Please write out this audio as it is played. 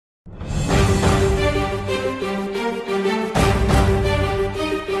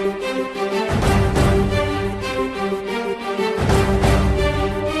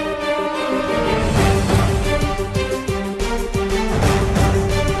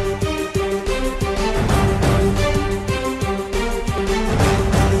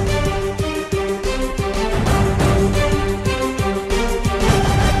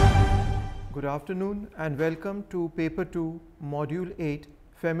and welcome to Paper 2, Module 8,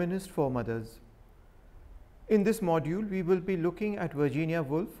 Feminist Foremothers. In this module, we will be looking at Virginia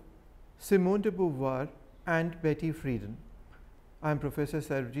Woolf, Simone de Beauvoir, and Betty Friedan. I am Professor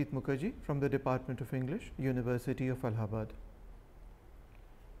Sarvjit Mukherjee from the Department of English, University of Allahabad.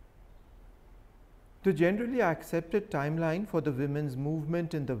 The generally accepted timeline for the women's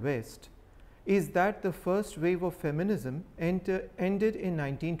movement in the West is that the first wave of feminism ended in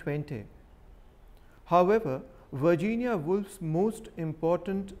 1920. However, Virginia Woolf's most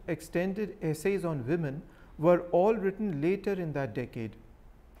important extended essays on women were all written later in that decade.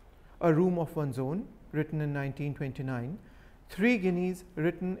 A Room of One's Own, written in 1929, Three Guineas,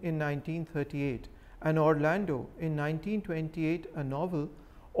 written in 1938, and Orlando in 1928, a novel,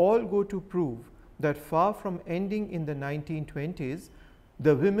 all go to prove that far from ending in the 1920s,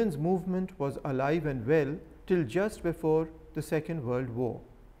 the women's movement was alive and well till just before the Second World War.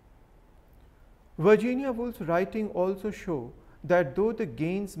 Virginia Woolf's writing also show that though the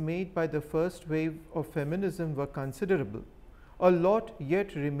gains made by the first wave of feminism were considerable, a lot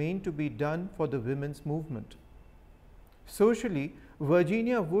yet remained to be done for the women's movement. Socially,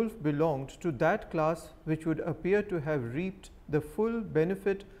 Virginia Woolf belonged to that class which would appear to have reaped the full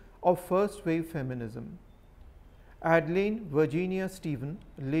benefit of first wave feminism. Adeline Virginia Stephen,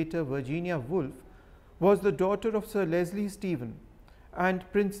 later Virginia Woolf, was the daughter of Sir Leslie Stephen and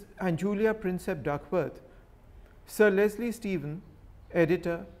Julia Prinsep Duckworth. Sir Leslie Stephen,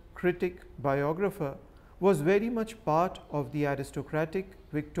 editor, critic, biographer, was very much part of the aristocratic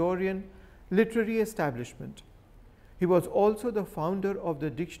Victorian literary establishment. He was also the founder of the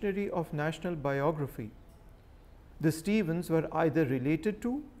Dictionary of National Biography. The Stephens were either related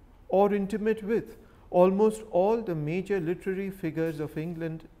to or intimate with almost all the major literary figures of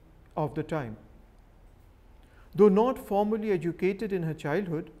England of the time. Though not formally educated in her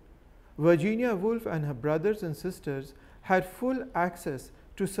childhood, Virginia Woolf and her brothers and sisters had full access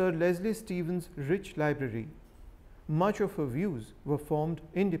to Sir Leslie Stephen's rich library. Much of her views were formed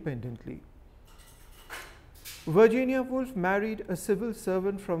independently. Virginia Woolf married a civil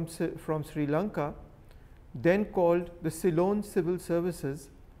servant from Sri Lanka, then called the Ceylon Civil Services,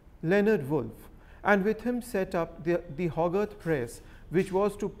 Leonard Woolf, and with him set up the Hogarth Press, which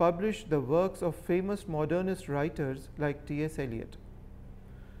was to publish the works of famous modernist writers like T.S. Eliot.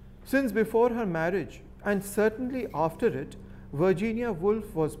 Since before her marriage, and certainly after it, Virginia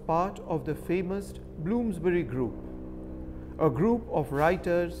Woolf was part of the famous Bloomsbury Group, a group of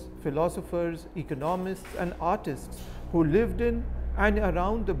writers, philosophers, economists, and artists who lived in and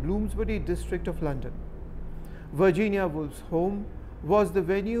around the Bloomsbury district of London. Virginia Woolf's home was the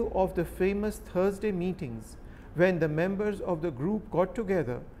venue of the famous Thursday meetings, when the members of the group got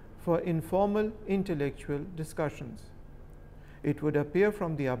together for informal intellectual discussions. It would appear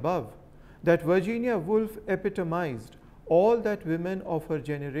from the above that Virginia Woolf epitomized all that women of her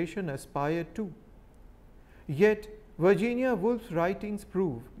generation aspired to. Yet, Virginia Woolf's writings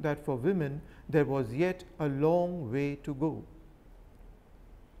prove that for women there was yet a long way to go.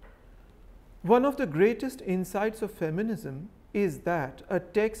 One of the greatest insights of feminism is that a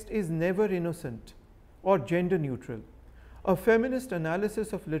text is never innocent or gender neutral. A feminist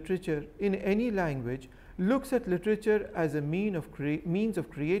analysis of literature in any language looks at literature as a means of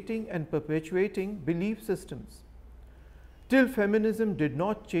creating and perpetuating belief systems. Till feminism did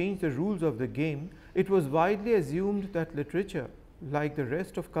not change the rules of the game, it was widely assumed that literature, like the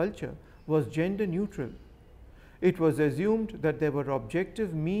rest of culture, was gender neutral. It was assumed that there were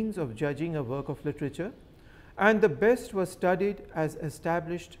objective means of judging a work of literature, and the best was studied as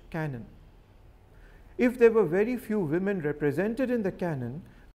established canon. If there were very few women represented in the canon,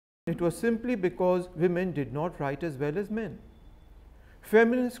 it was simply because women did not write as well as men.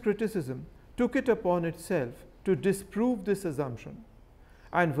 Feminist criticism took it upon itself to disprove this assumption,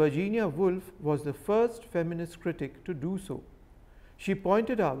 and Virginia Woolf was the first feminist critic to do so. She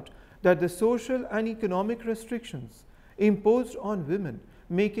pointed out that the social and economic restrictions imposed on women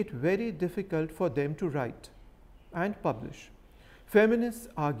make it very difficult for them to write and publish. Feminists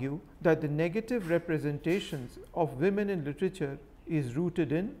argue that the negative representations of women in literature is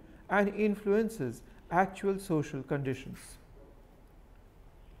rooted in and influences actual social conditions.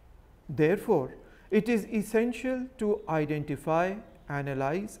 Therefore, it is essential to identify,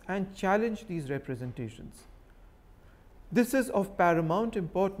 analyze, and challenge these representations. This is of paramount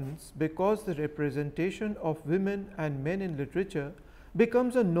importance because the representation of women and men in literature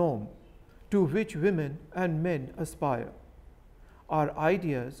becomes a norm to which women and men aspire. Our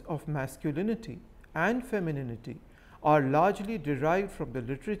ideas of masculinity and femininity are largely derived from the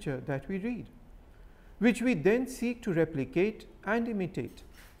literature that we read, which we then seek to replicate and imitate.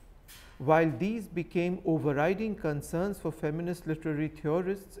 while these became overriding concerns for feminist literary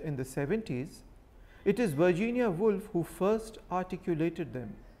theorists in the 70s, it is Virginia Woolf who first articulated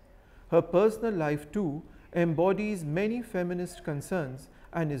them. Her personal life, too, embodies many feminist concerns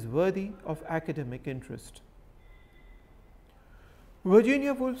and is worthy of academic interest.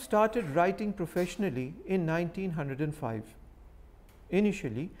 Virginia Woolf started writing professionally in 1905.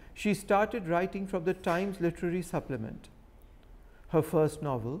 Initially, she started writing from the Times Literary Supplement. Her first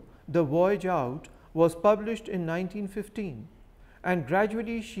novel, The Voyage Out, was published in 1915, and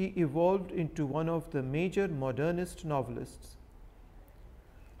gradually she evolved into one of the major modernist novelists.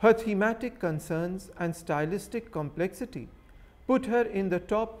 Her thematic concerns and stylistic complexity put her in the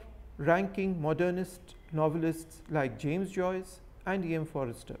top-ranking modernist novelists like James Joyce and E. M.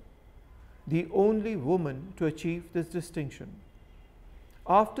 Forster, the only woman to achieve this distinction.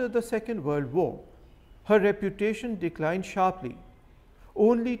 After the Second World War, her reputation declined sharply,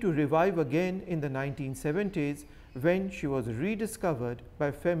 only to revive again in the 1970s when she was rediscovered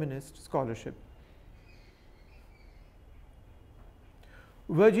by feminist scholarship.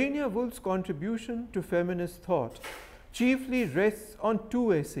 Virginia Woolf's contribution to feminist thought chiefly rests on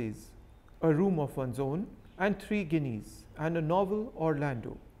two essays, A Room of One's Own and 3 Guineas, and a novel,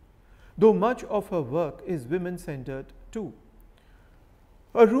 Orlando, though much of her work is women-centered too.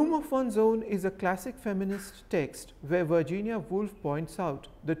 A Room of One's Own is a classic feminist text where Virginia Woolf points out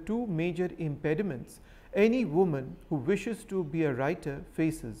the two major impediments any woman who wishes to be a writer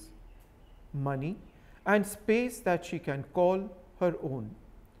faces: money and space that she can call her own.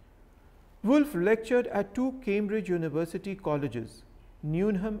 Woolf lectured at 2 Cambridge University colleges,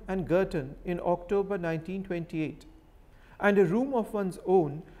 Newnham and Girton, in October 1928, and A Room of One's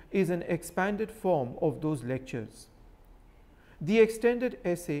Own is an expanded form of those lectures. The extended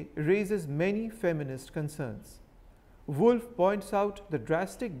essay raises many feminist concerns. Woolf points out the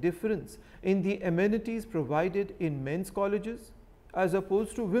drastic difference in the amenities provided in men's colleges as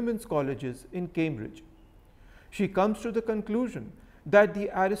opposed to women's colleges in Cambridge. She comes to the conclusion that the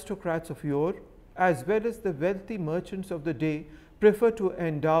aristocrats of yore, as well as the wealthy merchants of the day, prefer to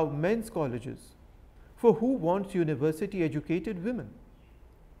endow men's colleges. For who wants university-educated women?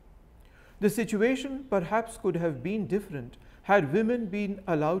 The situation perhaps could have been different had women been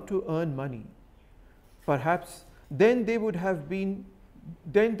allowed to earn money. Perhaps then they would have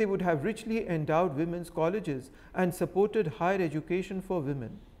richly endowed women's colleges and supported higher education for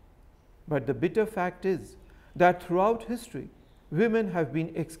women. But the bitter fact is that throughout history, women have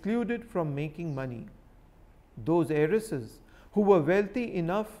been excluded from making money. Those heiresses who were wealthy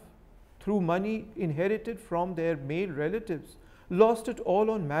enough through money inherited from their male relatives lost it all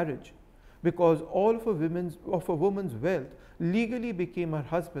on marriage, because all of a woman's wealth legally became her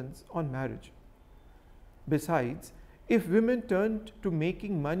husband's on marriage. Besides, if women turned to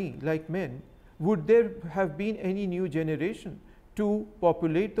making money like men, would there have been any new generation to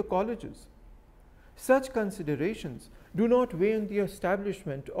populate the colleges? Such considerations do not weigh in the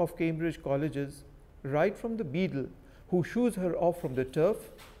establishment of Cambridge colleges, right from the beadle who shoos her off from the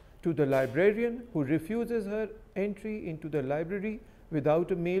turf, to the librarian who refuses her entry into the library without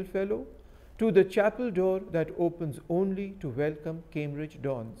a male fellow, to the chapel door that opens only to welcome Cambridge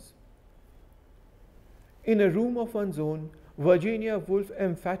dawns. In A Room of One's Own, Virginia Woolf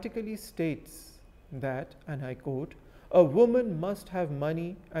emphatically states that, and I quote, "A woman must have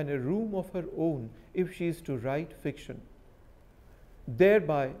money and a room of her own if she is to write fiction,"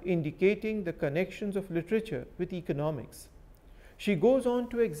 thereby indicating the connections of literature with economics. She goes on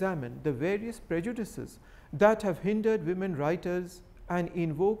to examine the various prejudices that have hindered women writers and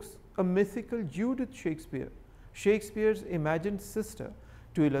invokes a mythical Judith Shakespeare, Shakespeare's imagined sister,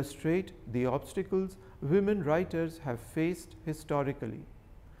 to illustrate the obstacles women writers have faced historically.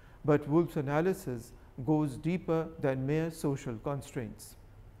 But Woolf's analysis goes deeper than mere social constraints.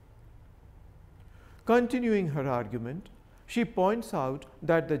 Continuing her argument, she points out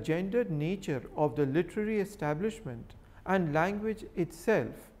that the gendered nature of the literary establishment and language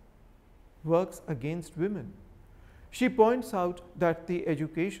itself works against women. She points out that the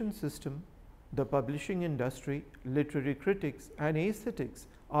education system, the publishing industry, literary critics, and aesthetics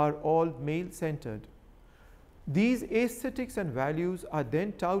are all male-centered. These aesthetics and values are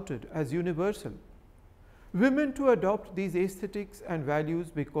then touted as universal. Women to adopt these aesthetics and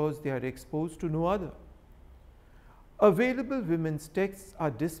values because they are exposed to no other. Available women's texts are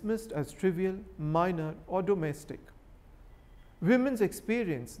dismissed as trivial, minor, or domestic. Women's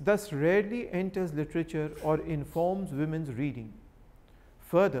experience thus rarely enters literature or informs women's reading.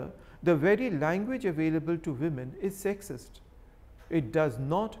 Further, the very language available to women is sexist. It does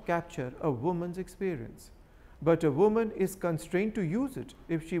not capture a woman's experience. but a woman is constrained to use it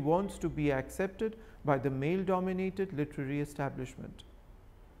if she wants to be accepted by the male-dominated literary establishment.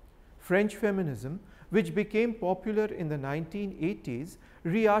 French feminism, which became popular in the 1980s,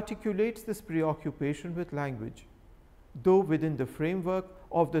 re-articulates this preoccupation with language, though within the framework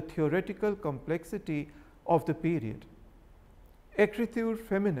of the theoretical complexity of the period. Écriture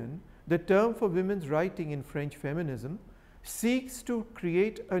féminine, the term for women's writing in French feminism, seeks to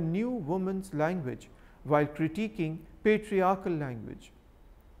create a new woman's language while critiquing patriarchal language.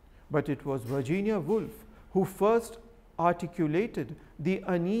 But it was Virginia Woolf who first articulated the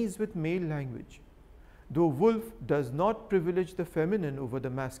unease with male language. Though Woolf does not privilege the feminine over the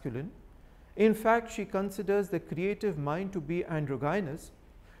masculine, in fact she considers the creative mind to be androgynous,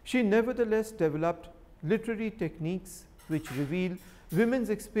 she nevertheless developed literary techniques which reveal women's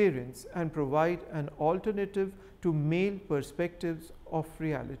experience and provide an alternative to male perspectives of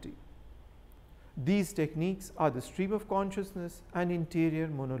reality. These techniques are the stream of consciousness and interior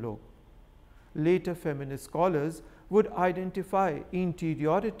monologue. Later feminist scholars would identify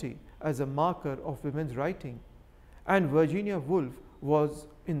interiority as a marker of women's writing, and Virginia Woolf was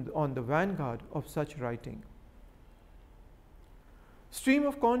on the vanguard of such writing. Stream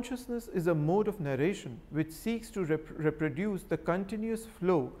of consciousness is a mode of narration which seeks to reproduce the continuous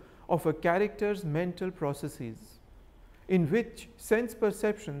flow of a character's mental processes, in which sense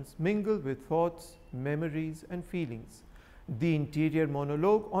perceptions mingle with thoughts, memories, and feelings. The interior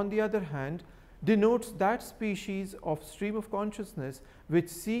monologue, on the other hand, denotes that species of stream of consciousness which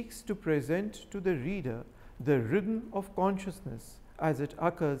seeks to present to the reader the rhythm of consciousness as it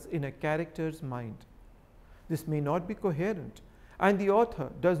occurs in a character's mind. This may not be coherent, and the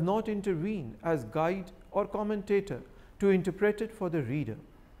author does not intervene as guide or commentator to interpret it for the reader.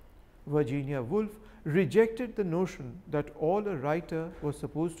 Virginia Woolf rejected the notion that all a writer was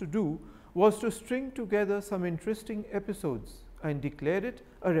supposed to do was to string together some interesting episodes and declare it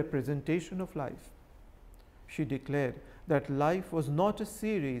a representation of life. She declared that life was not a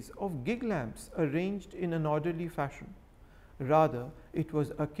series of gig lamps arranged in an orderly fashion. Rather, it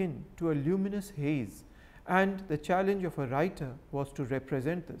was akin to a luminous haze, and the challenge of a writer was to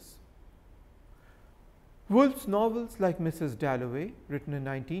represent this. Woolf's novels like Mrs. Dalloway, written in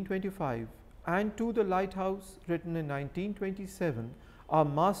 1925, and To the Lighthouse, written in 1927, are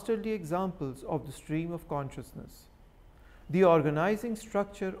masterly examples of the stream of consciousness. The organizing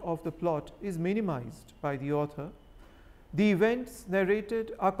structure of the plot is minimized by the author. The events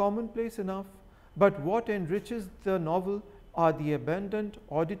narrated are commonplace enough, but what enriches the novel are the abundant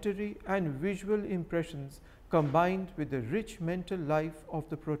auditory and visual impressions combined with the rich mental life of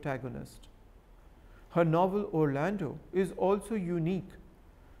the protagonist. Her novel Orlando is also unique.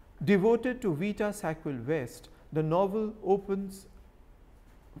 Devoted to Vita Sackville West, the novel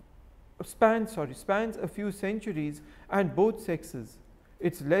spans a few centuries and both sexes.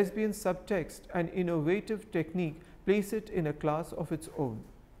 Its lesbian subtext and innovative technique place it in a class of its own.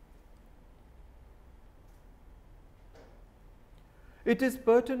 It is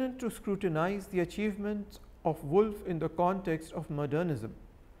pertinent to scrutinize the achievements of Woolf in the context of modernism.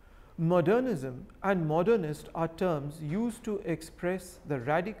 Modernism and modernist are terms used to express the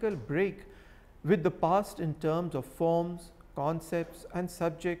radical break with the past in terms of forms, concepts, and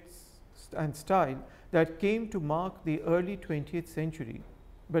subjects and style that came to mark the early 20th century,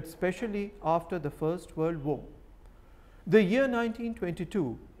 but especially after the First World War. The year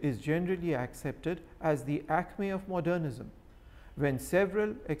 1922 is generally accepted as the acme of modernism, when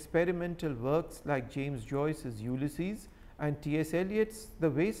several experimental works like James Joyce's Ulysses and T.S. Eliot's The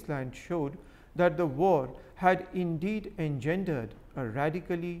Waste Land showed that the war had indeed engendered a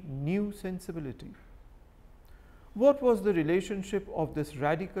radically new sensibility. What was the relationship of this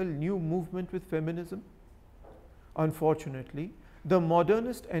radical new movement with feminism? Unfortunately, the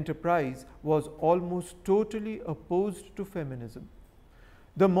modernist enterprise was almost totally opposed to feminism.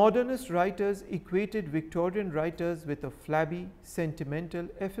 The modernist writers equated Victorian writers with a flabby, sentimental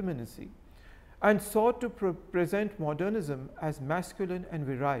effeminacy and sought to present modernism as masculine and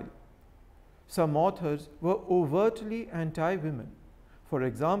virile. Some authors were overtly anti-women. For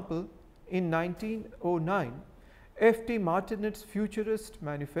example, in 1909, F.T. Martinet's Futurist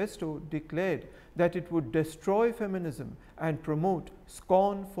Manifesto declared that it would destroy feminism and promote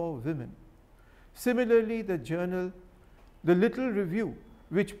scorn for women. Similarly, the journal The Little Review,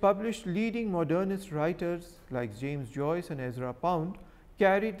 which published leading modernist writers like James Joyce and Ezra Pound,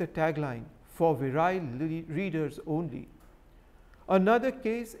 carried the tagline, "For virile readers only." Another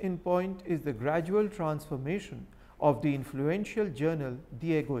case in point is the gradual transformation of the influential journal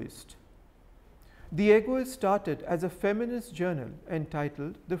The Egoist. The Egoist started as a feminist journal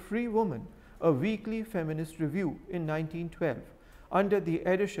entitled The Free Woman, a weekly feminist review in 1912 under the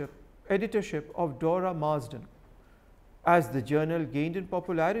editorship of Dora Marsden. As the journal gained in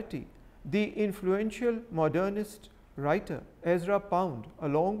popularity, the influential modernist writer Ezra Pound,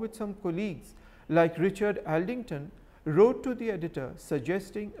 along with some colleagues like Richard Aldington, wrote to the editor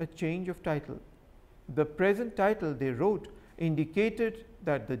suggesting a change of title. The present title, they wrote, indicated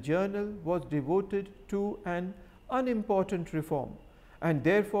that the journal was devoted to an unimportant reform and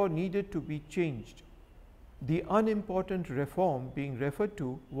therefore needed to be changed. The unimportant reform being referred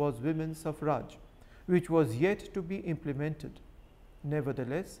to was women's suffrage, which was yet to be implemented.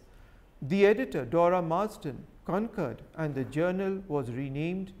 Nevertheless, the editor, Dora Marsden, concurred, and the journal was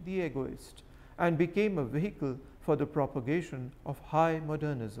renamed The Egoist and became a vehicle for the propagation of high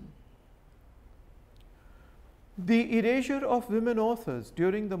modernism. The erasure of women authors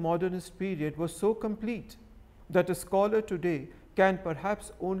during the modernist period was so complete that a scholar today can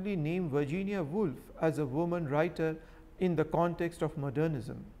perhaps only name Virginia Woolf as a woman writer in the context of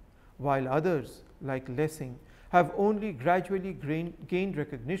modernism, while others, like Lessing, have only gradually gained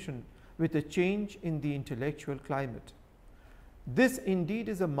recognition with a change in the intellectual climate. This indeed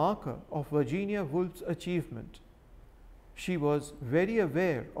is a marker of Virginia Woolf's achievement. She was very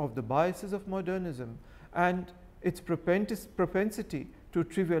aware of the biases of modernism and its propensity to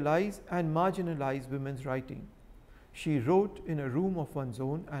trivialize and marginalize women's writing. She wrote in a room of one's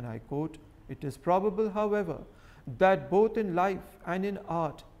own, and I quote, "It is probable, however, that both in life and in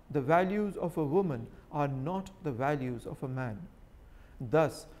art, the values of a woman are not the values of a man.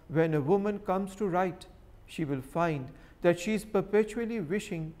 Thus, when a woman comes to write, she will find that she is perpetually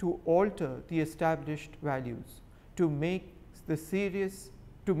wishing to alter the established values, to make serious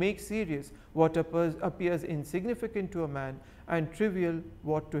what appears insignificant to a man and trivial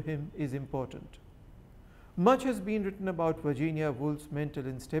what to him is important." Much has been written about Virginia Woolf's mental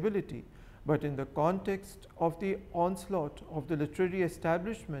instability, but in the context of the onslaught of the literary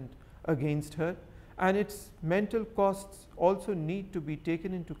establishment against her, and its mental costs also need to be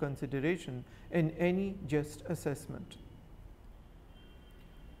taken into consideration in any just assessment.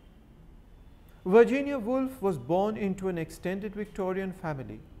 Virginia Woolf was born into an extended Victorian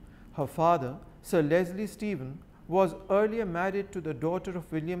family. Her father, Sir Leslie Stephen, was earlier married to the daughter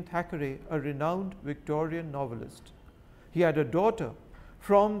of William Thackeray, a renowned Victorian novelist. He had a daughter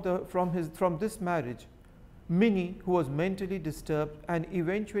from this marriage, Minnie, who was mentally disturbed and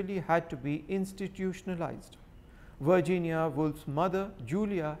eventually had to be institutionalized. Virginia Woolf's mother,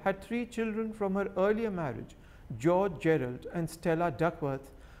 Julia, had 3 children from her earlier marriage, George Gerald and Stella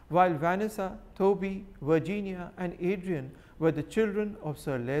Duckworth, while Vanessa, Toby, Virginia and Adrian were the children of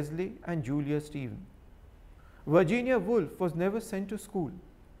Sir Leslie and Julia Stephen. Virginia Woolf was never sent to school.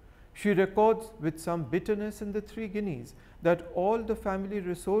 She records with some bitterness in the 3 Guineas that all the family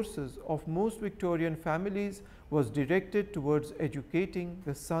resources of most Victorian families was directed towards educating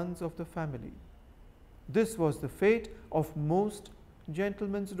the sons of the family. This was the fate of most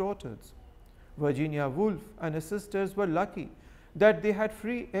gentlemen's daughters. Virginia Woolf and her sisters were lucky that they had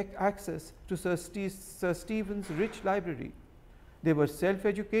free access to Sir Stephen's rich library. They were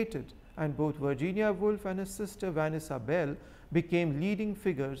self-educated, and both Virginia Woolf and her sister Vanessa Bell became leading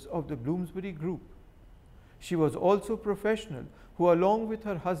figures of the Bloomsbury group. She was also professional, who along with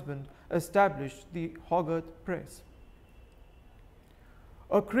her husband established the Hogarth Press.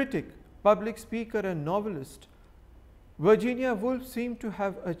 A critic, public speaker and novelist, Virginia Woolf seemed to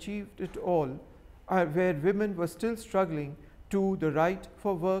have achieved it all, where women were still struggling to the right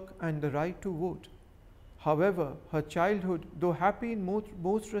for work and the right to vote. However, her childhood, though happy in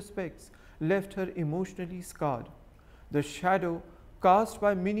most respects, left her emotionally scarred. The shadow cast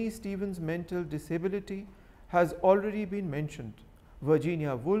by Minnie Stephen's mental disability has already been mentioned.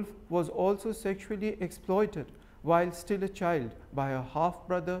 Virginia Woolf was also sexually exploited while still a child by her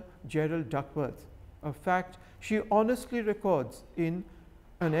half-brother Gerald Duckworth, a fact she honestly records in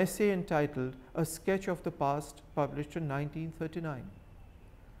an essay entitled A Sketch of the Past, published in 1939.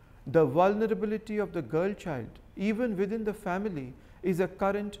 The vulnerability of the girl child, even within the family, is a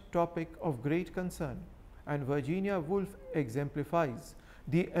current topic of great concern, and Virginia Woolf exemplifies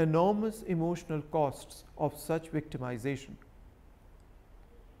the enormous emotional costs of such victimization.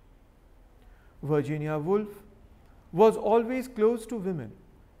 Virginia Woolf was always close to women.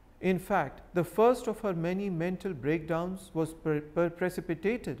 In fact, the first of her many mental breakdowns was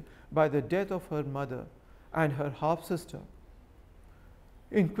precipitated by the death of her mother and her half-sister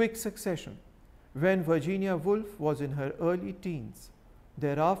in quick succession, when Virginia Woolf was in her early teens.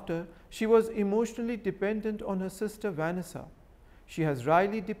 Thereafter, she was emotionally dependent on her sister Vanessa. She has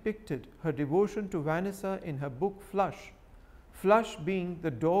wryly depicted her devotion to Vanessa in her book Flush. Flush being the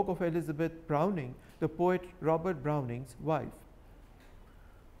dog of Elizabeth Browning, the poet Robert Browning's wife.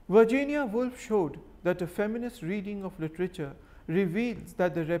 Virginia Woolf showed that a feminist reading of literature reveals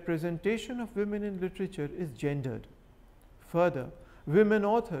that the representation of women in literature is gendered. Further, women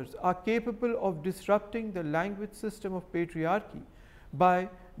authors are capable of disrupting the language system of patriarchy by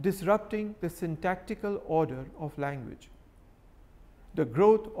disrupting the syntactical order of language. The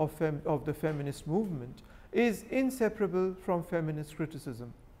growth of the feminist movement is inseparable from feminist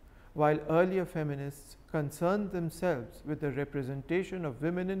criticism. While earlier feminists concerned themselves with the representation of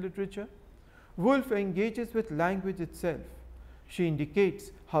women in literature, Woolf engages with language itself. She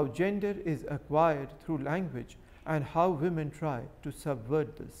indicates how gender is acquired through language and how women try to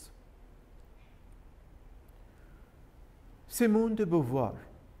subvert this. Simone de Beauvoir.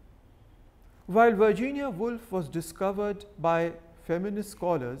 While Virginia Woolf was discovered by feminist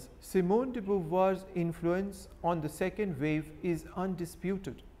scholars, Simone de Beauvoir's influence on the second wave is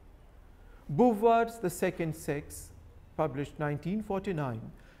undisputed. Beauvoir's The Second Sex, published 1949,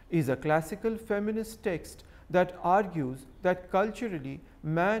 is a classical feminist text that argues that culturally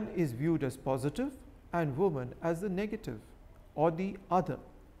man is viewed as positive and woman as the negative or the other.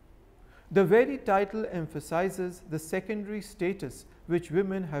 The very title emphasizes the secondary status which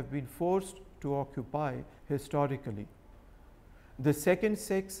women have been forced to occupy historically. The Second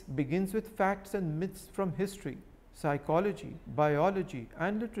Sex begins with facts and myths from history, psychology, biology,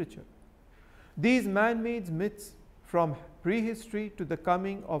 and literature. These man-made myths from prehistory to the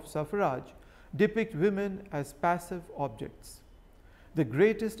coming of suffrage depict women as passive objects. The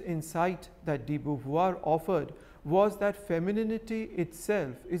greatest insight that de Beauvoir offered was that femininity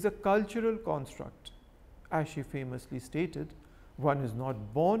itself is a cultural construct. As she famously stated, one is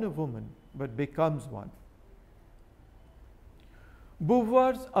not born a woman but becomes one.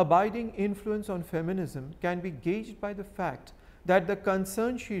 Beauvoir's abiding influence on feminism can be gauged by the fact that the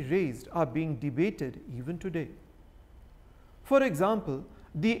concerns she raised are being debated even today. For example,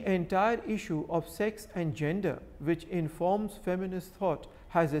 the entire issue of sex and gender, which informs feminist thought,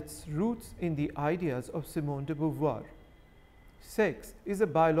 has its roots in the ideas of Simone de Beauvoir. Sex is a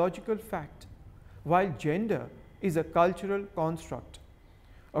biological fact, while gender is a cultural construct.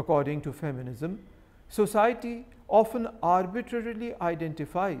 According to feminism, society often arbitrarily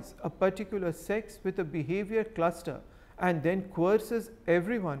identifies a particular sex with a behavior cluster and then coerces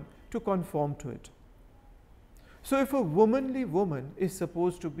everyone to conform to it. So if a womanly woman is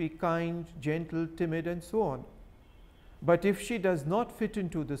supposed to be kind, gentle, timid, and so on, but if she does not fit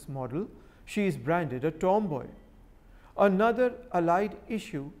into this model, she is branded a tomboy. Another allied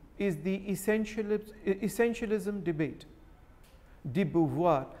issue is the essentialism debate. De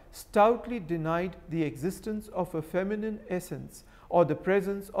Beauvoir stoutly denied the existence of a feminine essence or the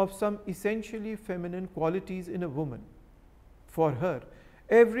presence of some essentially feminine qualities in a woman. For her,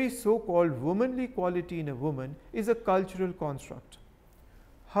 every so-called womanly quality in a woman is a cultural construct.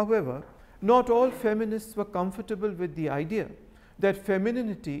 However, not all feminists were comfortable with the idea that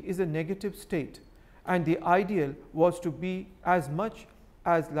femininity is a negative state and the ideal was to be as much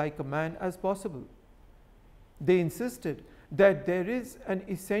as like a man as possible. They insisted that there is an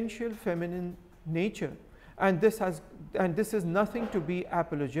essential feminine nature and this is nothing to be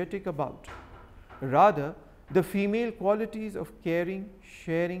apologetic about. Rather, the female qualities of caring,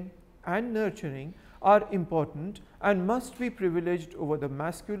 sharing, and nurturing are important and must be privileged over the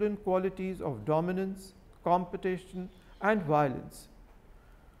masculine qualities of dominance, competition, and violence.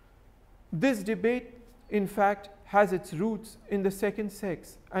 This debate, in fact, has its roots in the second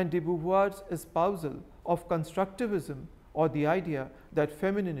sex and de Beauvoir's espousal of constructivism, or the idea that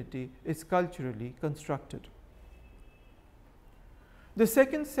femininity is culturally constructed. The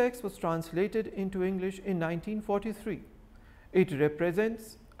Second Sex was translated into English in 1943. It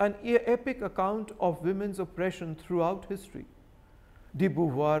represents an epic account of women's oppression throughout history. De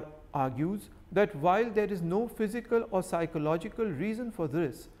Beauvoir argues that while there is no physical or psychological reason for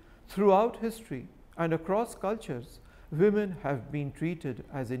this, throughout history and across cultures, women have been treated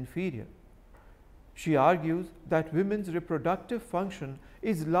as inferior. She argues that women's reproductive function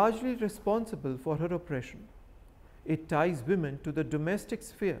is largely responsible for her oppression. It ties women to the domestic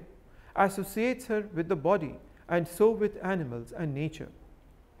sphere, associates her with the body, and so with animals and nature.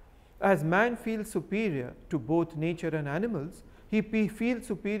 As man feels superior to both nature and animals, he feels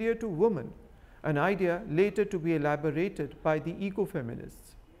superior to woman, an idea later to be elaborated by the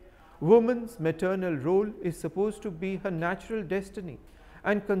ecofeminists. Woman's maternal role is supposed to be her natural destiny,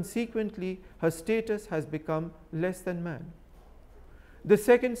 and consequently her status has become less than man. The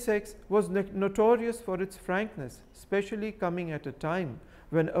second sex was notorious for its frankness, especially coming at a time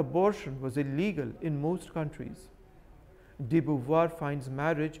when abortion was illegal in most countries. de Beauvoir finds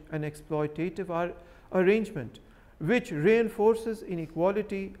marriage an exploitative arrangement which reinforces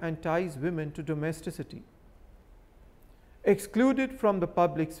inequality and ties women to domesticity. Excluded from the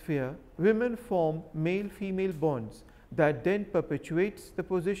public sphere, women form male-female bonds that then perpetuates the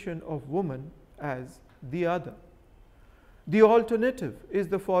position of woman as the other. The alternative is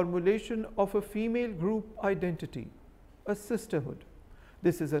the formulation of a female group identity, a sisterhood.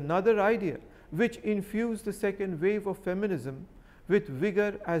 This is another idea which infused the second wave of feminism with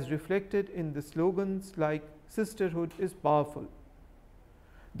vigor as reflected in the slogans like "Sisterhood is powerful."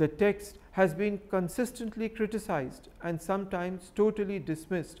 The text has been consistently criticized and sometimes totally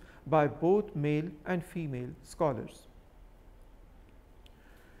dismissed by both male and female scholars.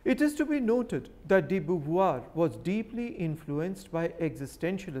 It is to be noted that de Beauvoir was deeply influenced by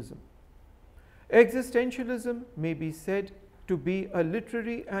existentialism. Existentialism may be said to be a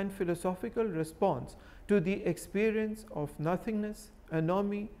literary and philosophical response to the experience of nothingness,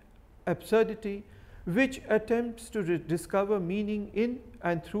 anomie, absurdity, which attempts to discover meaning in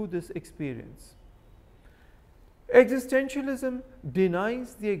and through this experience. Existentialism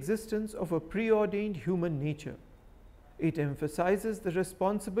denies the existence of a preordained human nature. It emphasizes the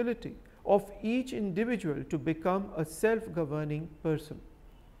responsibility of each individual to become a self-governing person.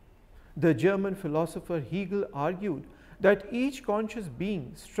 The German philosopher Hegel argued that each conscious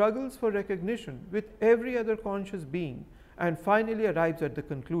being struggles for recognition with every other conscious being and finally arrives at the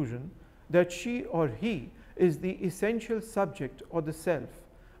conclusion that she or he is the essential subject or the self,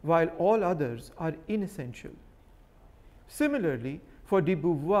 while all others are inessential. Similarly, for de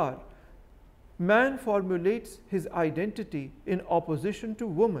Beauvoir, man formulates his identity in opposition to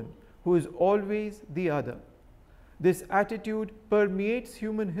woman, who is always the other. This attitude permeates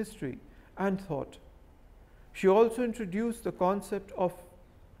human history and thought. She also introduced the concept of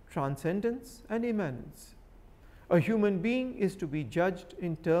transcendence and immanence. A human being is to be judged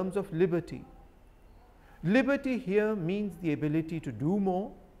in terms of liberty. Liberty here means the ability to do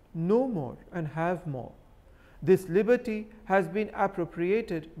more, know more, and have more. This liberty has been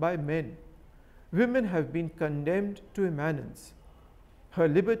appropriated by men. Women have been condemned to immanence. Her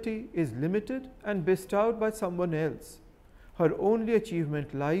liberty is limited and bestowed by someone else. Her only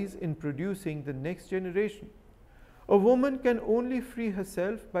achievement lies in producing the next generation. A woman can only free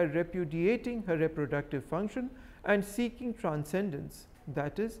herself by repudiating her reproductive function and seeking transcendence,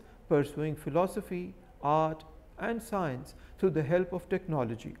 that is, pursuing philosophy, art, and science through the help of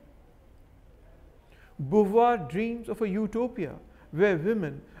technology. Beauvoir dreams of a utopia where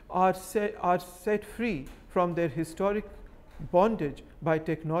women are set free from their historic bondage by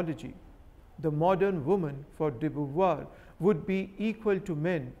technology. The modern woman for de Beauvoir would be equal to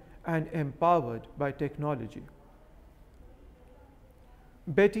men and empowered by technology.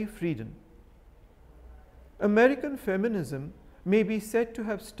 Betty Friedan. American feminism may be said to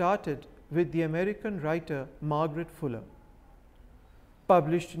have started with the American writer Margaret Fuller.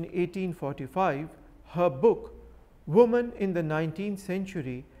 Published in 1845, her book, Woman in the 19th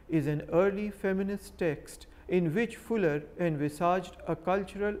Century, is an early feminist text in which Fuller envisaged a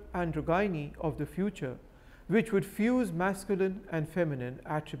cultural androgyny of the future which would fuse masculine and feminine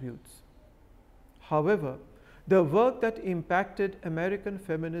attributes. However, the work that impacted American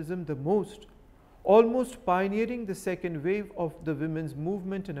feminism the most, almost pioneering the second wave of the women's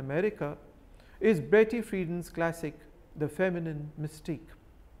movement in America, is Betty Friedan's classic, The Feminine Mystique.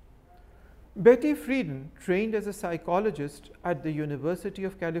 Betty Friedan trained as a psychologist at the University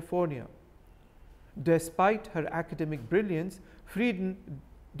of California. Despite her academic brilliance, Friedan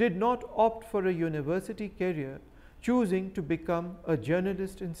did not opt for a university career, choosing to become a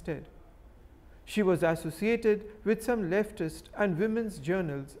journalist instead. She was associated with some leftist and women's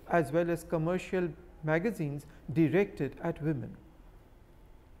journals as well as commercial magazines directed at women.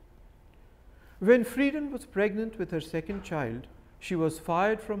 When Friedan was pregnant with her second child, she was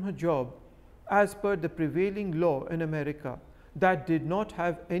fired from her job as per the prevailing law in America that did not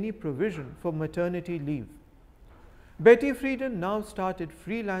have any provision for maternity leave. Betty Friedan now started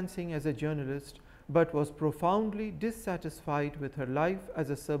freelancing as a journalist but was profoundly dissatisfied with her life as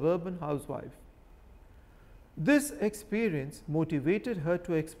a suburban housewife. This experience motivated her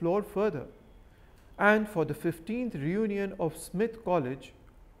to explore further, and for the 15th reunion of Smith College,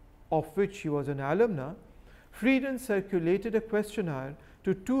 of which she was an alumna, Friedan circulated a questionnaire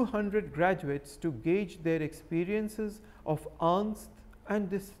to 200 graduates to gauge their experiences of angst and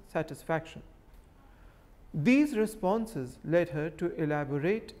dissatisfaction. These responses led her to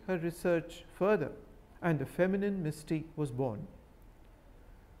elaborate her research further, and the feminine mystique was born.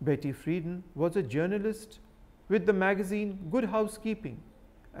 Betty Friedan was a journalist with the magazine Good Housekeeping,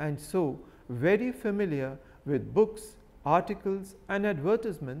 and so very familiar with books, articles, and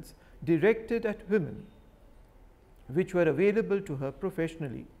advertisements directed at women, which were available to her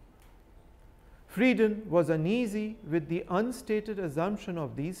professionally. Friedan was uneasy with the unstated assumption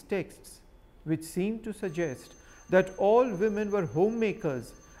of these texts, which seemed to suggest that all women were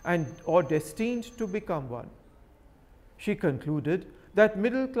homemakers or destined to become one. She concluded that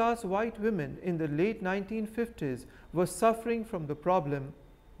middle-class white women in the late 1950s were suffering from the problem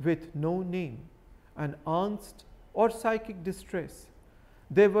with no name, an angst or psychic distress.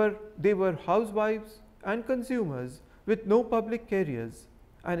 They were housewives and consumers with no public careers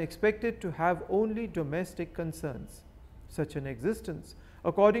and expected to have only domestic concerns. Such an existence,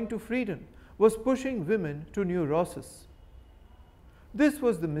 according to Friedan, was pushing women to neurosis. This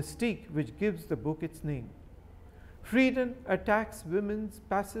was the mystique which gives the book its name. Friedan attacks women's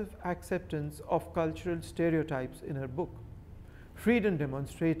passive acceptance of cultural stereotypes in her book. Friedan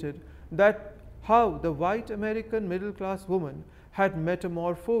demonstrated that how the white American middle-class woman had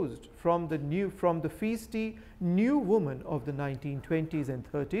metamorphosed from the feisty new woman of the 1920s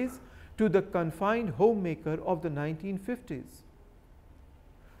and 30s to the confined homemaker of the 1950s.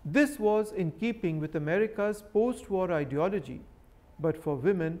 This was in keeping with America's post-war ideology, but for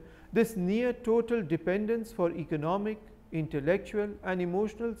women, this near total dependence for economic, intellectual, and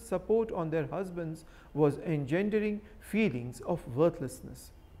emotional support on their husbands was engendering feelings of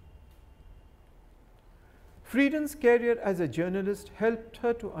worthlessness. Friedan's career as a journalist helped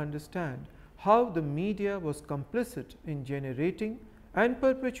her to understand how the media was complicit in generating and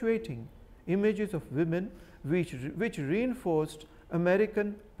perpetuating images of women which reinforced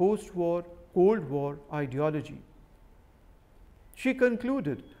American post-war, Cold War ideology. She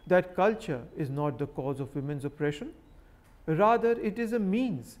concluded that culture is not the cause of women's oppression, rather it is a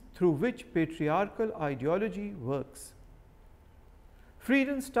means through which patriarchal ideology works.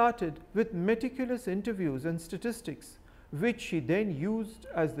 Friedan started with meticulous interviews and statistics, which she then used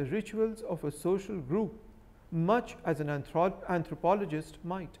as the rituals of a social group, much as an anthropologist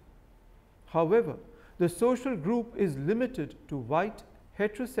might. However, the social group is limited to white,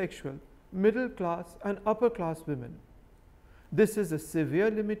 heterosexual, middle class, and upper class women. This is a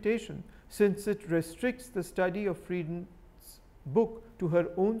severe limitation since it restricts the study of Friedan's book to her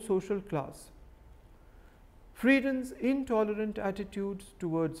own social class. Friedan's intolerant attitudes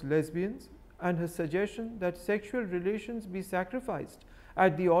towards lesbians and her suggestion that sexual relations be sacrificed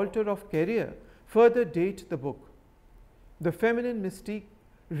at the altar of career further date the book. The Feminine Mystique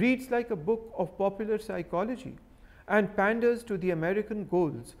reads like a book of popular psychology and panders to the American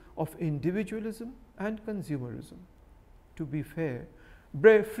goals of individualism and consumerism. To be fair,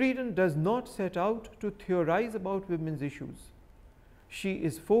 Friedan does not set out to theorize about women's issues. She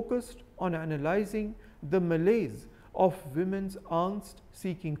is focused on analyzing the malaise of women's angst,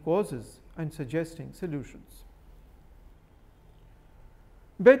 seeking causes and suggesting solutions.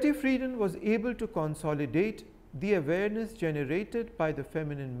 Betty Friedan was able to consolidate the awareness generated by the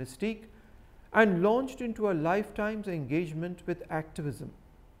feminine mystique and launched into a lifetime's engagement with activism.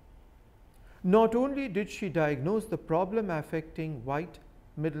 Not only did she diagnose the problem affecting white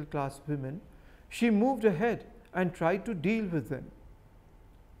middle-class women, she moved ahead and tried to deal with them.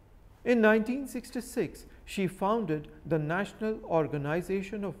 In 1966, she founded the National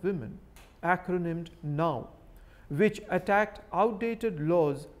Organization of Women, acronymed NOW, which attacked outdated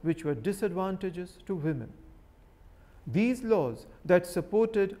laws which were disadvantageous to women. These laws that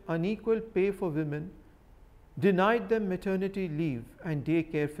supported unequal pay for women, denied them maternity leave and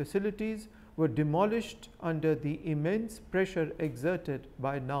daycare facilities, were demolished under the immense pressure exerted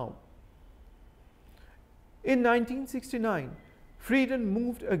by NOW. In 1969, Friedan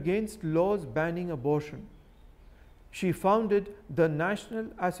moved against laws banning abortion. She founded the National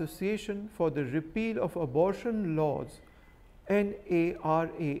Association for the Repeal of Abortion Laws,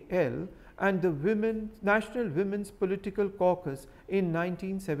 NARAL, and the National Women's Political Caucus in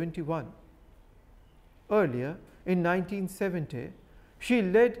 1971. Earlier, in 1970, she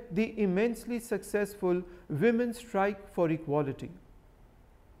led the immensely successful Women's Strike for Equality.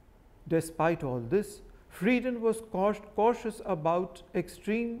 Despite all this, Friedan was cautious about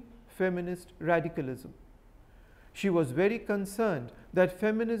extreme feminist radicalism. She was very concerned that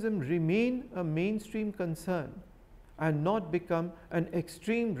feminism remain a mainstream concern and not become an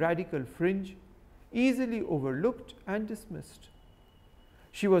extreme radical fringe, easily overlooked and dismissed.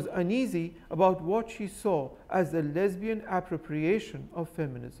 She was uneasy about what she saw as the lesbian appropriation of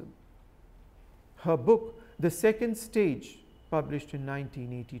feminism. Her book, The Second Stage, published in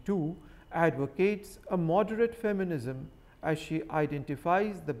 1982, advocates a moderate feminism as she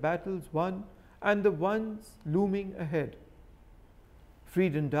identifies the battles won and the ones looming ahead.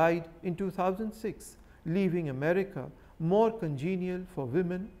 Friedan died in 2006, leaving America more congenial for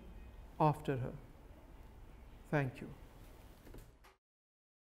women after her. Thank you.